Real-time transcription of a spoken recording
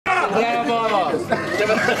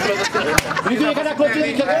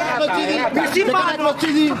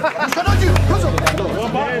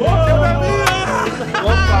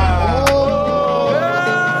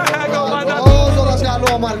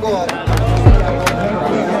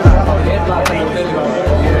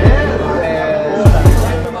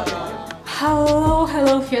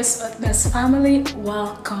Hello Fierce family,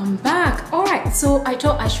 welcome back. All right, so I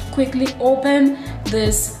thought I should quickly open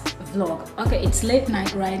this vlog. Okay, it's late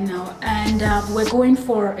night right now, and we're going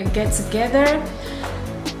for a get-together.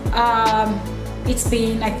 It's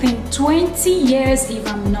been, I think, 20 years, if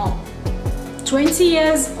I'm not 20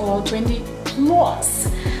 years or 20 plus,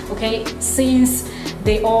 okay, since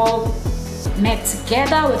they all met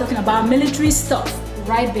together. We're talking about military stuff.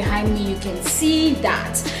 Right behind me you can see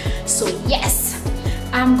that. So yes,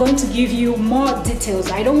 I'm going to give you more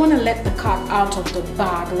details. I don't want to let the cat out of the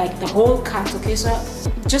bag, like the whole cat, okay? So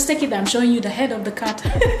just take it, I'm showing you the head of the cat.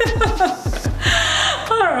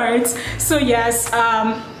 All right, so yes,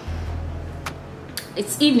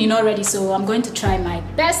 it's evening already, so I'm going to try my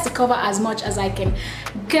best to cover as much as I can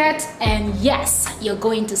get, and yes, you're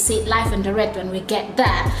going to see it live and direct when we get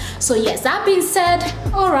there. So yes, that being said,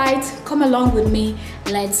 all right, come along with me,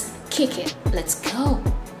 let's kick it, let's go.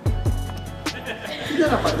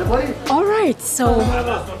 All right, so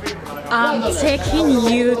I'm taking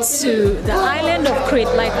you to the island of Crete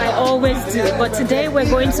like I always do, but today we're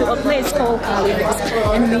going to a place called Kalyves,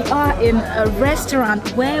 and we are in a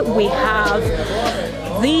restaurant where we have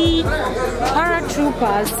the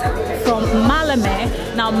paratroopers from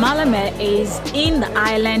Maleme. Now Maleme is in the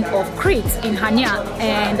island of Crete in Hania,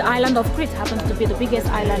 and the island of Crete happens to be the biggest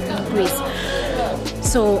island in Greece.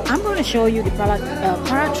 So I'm going to show you the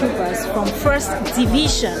paratroopers from 1st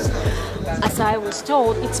Division. As I was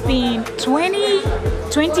told, it's been 20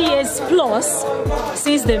 years plus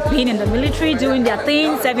since they've been in the military, doing their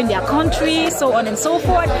thing, serving their country, so on and so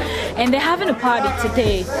forth. And they're having a party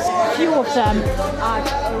today. A few of them are...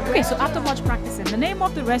 Okay, so after much practicing, the name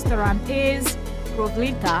of the restaurant is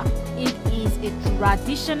Provlita. It is a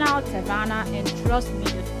traditional taverna, and trust me,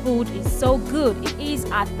 the food is so good. It is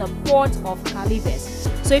at the port of Kalyves.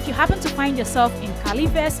 So if you happen to find yourself in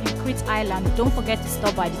Kalyves, in Crete Island, don't forget to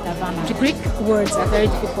stop by the taverna. The Greek words are very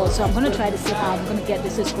difficult, so I'm going to try to see how I'm going to get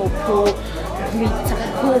this. It's called Provlita.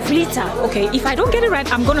 Okay, if I don't get it right,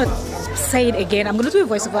 I'm going to say it again. I'm going to do a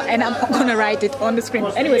voiceover and I'm going to write it on the screen.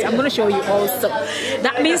 Anyways, I'm going to show you also.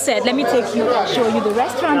 That being said, let me take you and show you the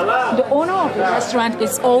restaurant. The owner of the restaurant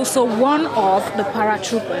is also one of the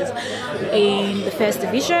paratroopers in the 1st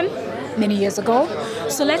Division many years ago.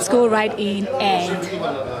 So let's go right in and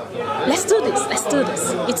let's do this. Let's do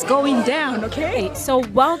this. It's going down, okay? So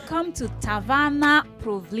welcome to Taverna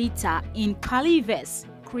Provlita in Kalyves,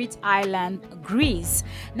 Crete Island, Greece.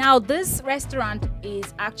 Now this restaurant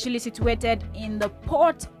is actually situated in the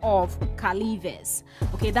port of Kalyves.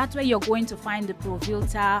 Okay, that's where you're going to find the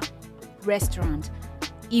Provlita restaurant.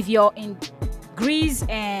 If you're in Greece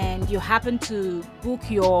and you happen to book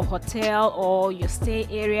your hotel or your stay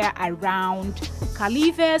area around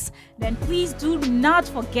Kalyves, then please do not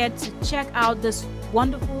forget to check out this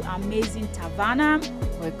wonderful, amazing taverna.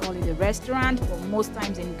 We call it a restaurant, but most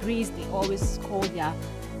times in Greece they always call their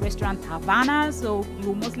restaurant taverna. So you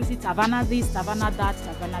will mostly see taverna this, taverna that,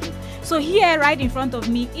 taverna this. So here right in front of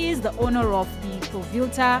me is the owner of the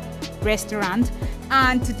Provlita restaurant,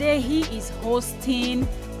 and today he is hosting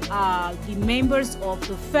the members of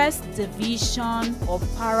the 1st Division of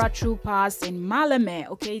paratroopers in Maleme.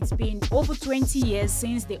 Okay, it's been over 20 years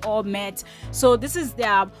since they all met, so this is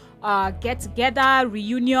their get-together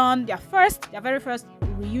reunion, their very first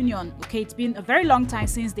reunion. Okay, it's been a very long time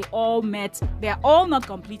since they all met. They're all not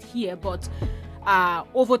complete here, but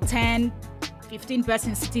over 10-15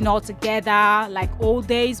 persons sitting all together like old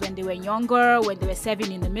days when they were younger, when they were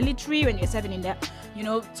serving in the military, when they were serving in the, you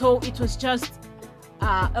know. So it was just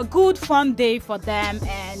a good fun day for them,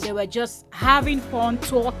 and they were just having fun,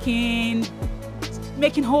 talking,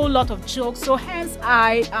 making a whole lot of jokes. So hence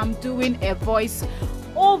I am doing a voice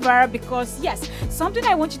over, because yes, something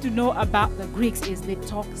I want you to know about the Greeks is they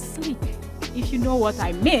talk slick, if you know what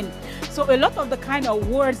I mean. So a lot of the kind of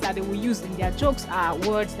words that they will use in their jokes are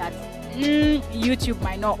words that YouTube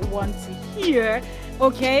might not want to hear.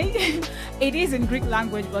 Okay, it is in Greek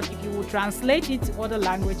language, but if you will translate it to other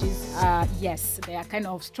languages, yes, they are kind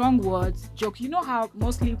of strong words, joke. You know how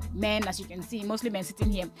mostly men, as you can see, mostly men sitting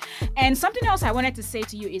here. And something else I wanted to say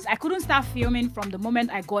to you is I couldn't start filming from the moment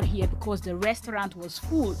I got here because the restaurant was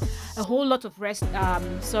full. A whole lot of a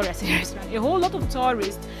whole lot of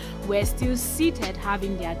tourists were still seated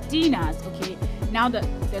having their dinners. Okay, Now that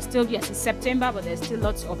there's still, yes, it's September, but there's still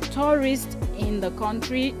lots of tourists in the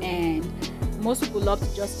country, and most people love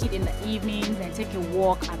to just eat in the evenings and take a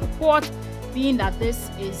walk at the port, being that this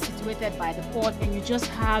is situated by the port, and you just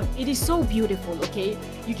have, it is so beautiful. Okay,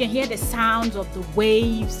 you can hear the sounds of the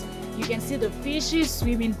waves, you can see the fishes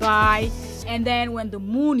swimming by, and then when the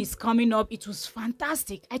moon is coming up, it was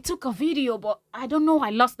fantastic. I took a video, but I don't know, I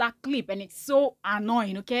lost that clip, and it's so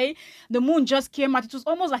annoying. Okay, the moon just came out, it was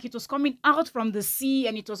almost like it was coming out from the sea,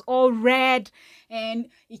 and it was all red, and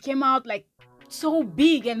it came out like so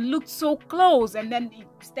big and looked so close, and then it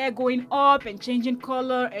started going up and changing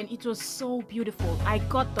color, and it was so beautiful. I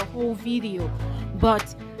got the whole video,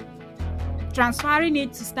 but transferring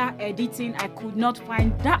it to start editing, I could not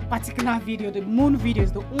find that particular video. The moon video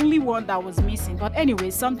is the only one that was missing. But anyway,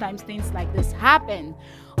 sometimes things like this happen.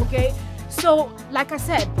 Okay, so like I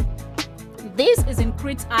said, this is in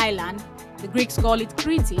Crete Island. The Greeks call it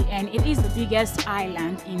Crete, and it is the biggest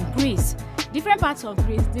island in Greece. Different parts of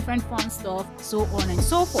Greece, different fun stuff, so on and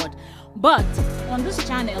so forth. But on this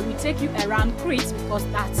channel, we take you around Crete because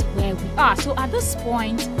that's where we are. So at this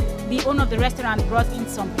point, the owner of the restaurant brought in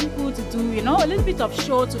some people to do, you know, a little bit of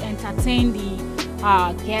show to entertain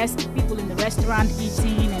the guests, people in the restaurant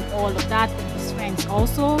eating and all of that, and his friends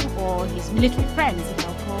also, or his military friends, if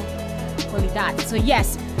I'll call it that. So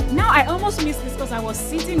yes, now I almost missed this because I was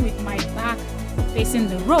sitting with my back facing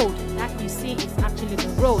the road. That you see is actually the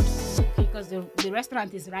road, because the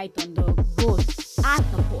restaurant is right on the road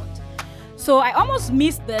at the port. So I almost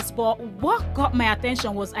missed this, but what got my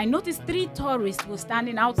attention was I noticed 3 tourists were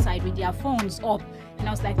standing outside with their phones up, and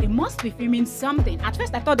I was like, they must be filming something. At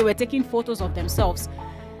first I thought they were taking photos of themselves,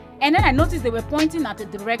 and then I noticed they were pointing at a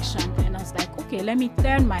direction, and I was like, okay, let me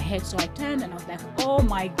turn my head. So I turned, and I was like, oh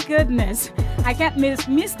my goodness, I can't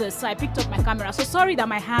miss this. So I picked up my camera. So sorry that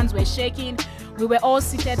my hands were shaking. We were all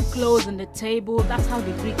seated close on the table. That's how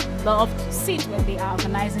the Greeks love to sit when they are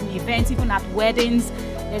organizing events, even at weddings.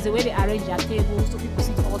 There's a way they arrange their tables so people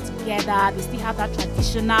sit all together. They still have that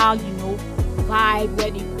traditional, you know, vibe where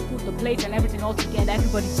they put the plates and everything all together.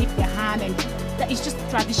 Everybody dip their hand, and it's just a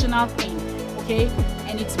traditional thing, okay?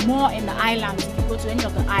 And it's more in the islands. If you go to any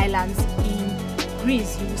of the islands in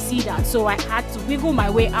Greece, you will see that. So I had to wiggle my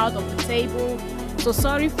way out of the table. So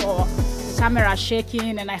sorry for the camera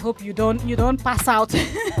shaking, and I hope you don't pass out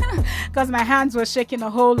because my hands were shaking a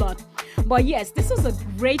whole lot. But yes, this was a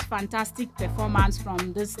great, fantastic performance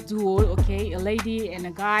from this duo, okay, a lady and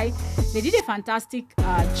a guy. They did a fantastic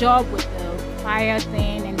job with the fire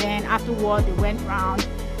thing, and then afterward they went around,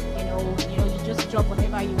 you just drop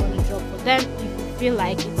whatever you want to drop for them if you feel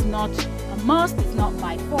like it's not a must, it's not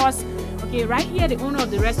by force. Okay, right here the owner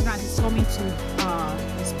of the restaurant is coming to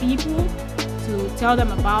his people to tell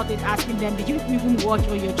them about it, asking them, did you even watch,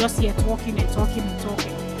 or you're just here talking and talking and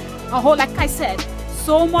talking? Like I said,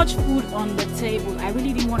 so much food on the table. I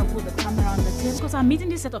really didn't want to put the camera on the table because I'm meeting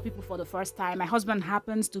this set of people for the first time. My husband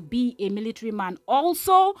happens to be a military man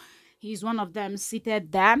also. He's one of them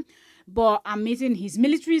seated there. But I'm meeting his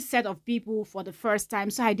military set of people for the first time.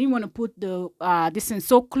 So I didn't want to put the this thing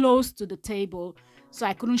so close to the table. So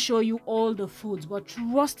I couldn't show you all the foods. But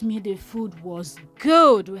trust me, the food was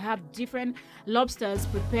good. We have different lobsters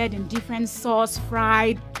prepared in different sauce,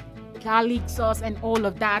 fried, garlic sauce, and all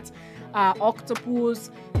of that.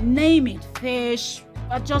 Octopus, name it, fish,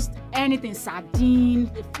 or just anything,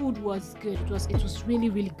 sardine. The food was good. It was really,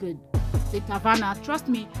 really good. The Taverna, trust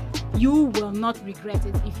me, you will not regret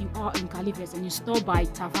it. If you are in Kalyves and you stop by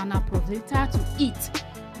Taverna Provlita to eat,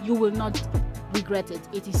 you will not regret it.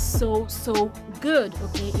 It is so good.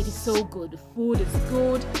 Okay, it is so good. The food is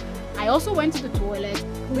good. I also went to the toilet,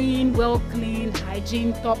 clean, well clean,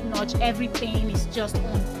 hygiene top notch. Everything is just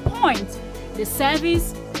on point. The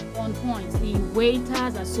service on point. The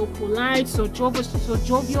waiters are so polite, so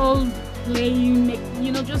jovial, playing,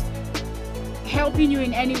 just helping you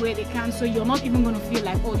in any way they can. So you're not even going to feel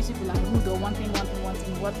like, oh, these people are rude or one thing,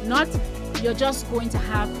 whatnot. You're just going to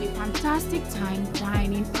have a fantastic time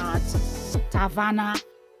dining at Taverna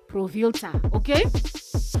Provlita. Okay.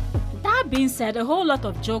 That being said, a whole lot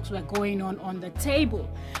of jokes were going on the table.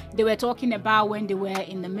 They were talking about when they were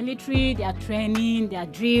in the military, their training, their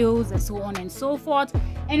drills, and so on and so forth.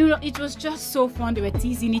 And it was just so fun. They were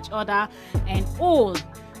teasing each other and all.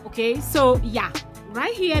 Okay, so yeah,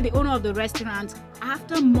 right here, the owner of the restaurant,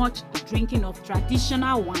 after much drinking of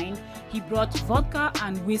traditional wine, he brought vodka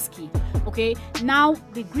and whiskey. Okay, now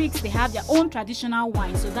the Greeks, they have their own traditional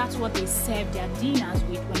wine, so that's what they serve their dinners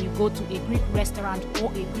with when you go to a Greek restaurant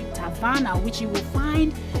or a Greek taverna, which you will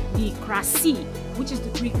find the crete, which is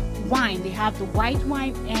the Greek wine. They have the white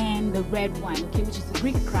wine and the red wine, okay, which is the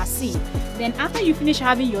Greek crete. Then after you finish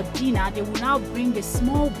having your dinner, they will now bring a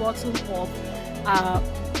small bottle of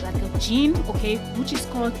like a gin, okay, which is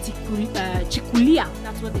called chikulia.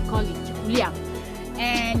 That's what they call it, chikulia.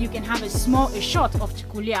 And you can have a shot of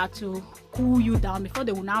chikulia to cool you down before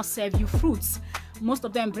they will now serve you fruits. Most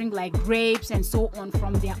of them bring like grapes and so on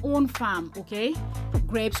from their own farm, okay?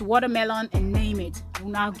 Grapes, watermelon, and name it.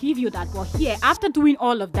 We'll now give you that. But here, after doing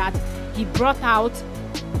all of that, he brought out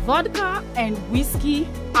vodka and whiskey,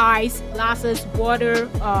 ice, glasses, water,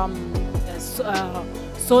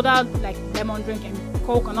 soda, like lemon drink and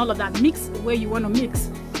Coke and all of that. Mix the way you want to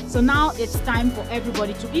mix. So now it's time for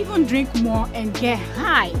everybody to even drink more and get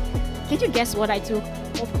high. Can you guess what I took?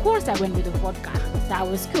 Of course I went with the vodka. That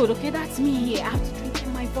was good. Okay, that's me here after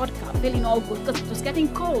drinking my vodka, feeling all good because it was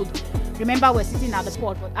getting cold. Remember, we're sitting at the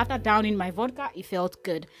port, but after downing my vodka, it felt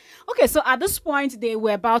good. Okay, so at this point, they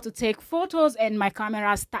were about to take photos and my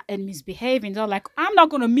camera started misbehaving. So I'm like, I'm not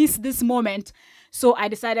going to miss this moment. So I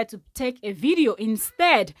decided to take a video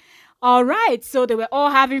instead. All right, so they were all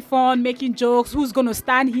having fun, making jokes. Who's going to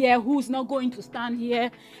stand here? Who's not going to stand here?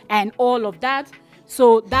 And all of that.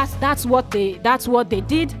 So that's what they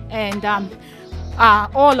did, and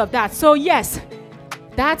all of that. So yes,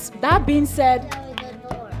 that being said.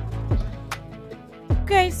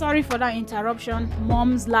 Okay, sorry for that interruption.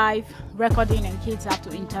 Mom's live recording and kids have to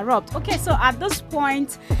interrupt. Okay, so at this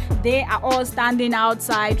point, they are all standing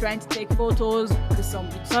outside trying to take photos because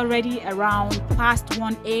it's already around past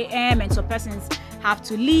 1 a.m. and so persons have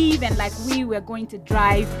to leave, and like we were going to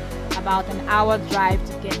drive about an hour drive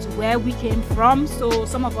to get to where we came from. So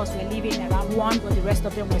some of us were leaving around 1, but the rest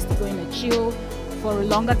of them were still going to chill for a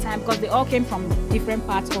longer time because they all came from different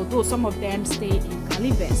parts, although some of them stay in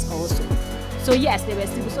Kalyves also. So yes, they were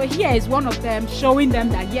still. So here is one of them showing them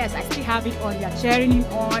that yes, I still have it on. They're cheering him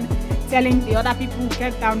on, telling the other people,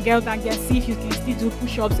 get down, see if you can still do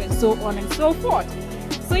push-ups and so on and so forth.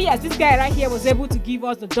 So yes, this guy right here was able to give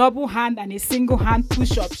us the double hand and a single hand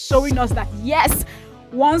push-up, showing us that yes,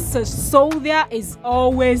 once a soldier is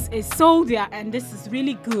always a soldier, and this is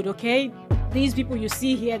really good, okay? These people you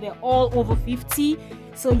see here, they're all over 50.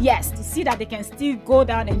 So yes, to see that they can still go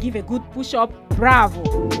down and give a good push-up, bravo.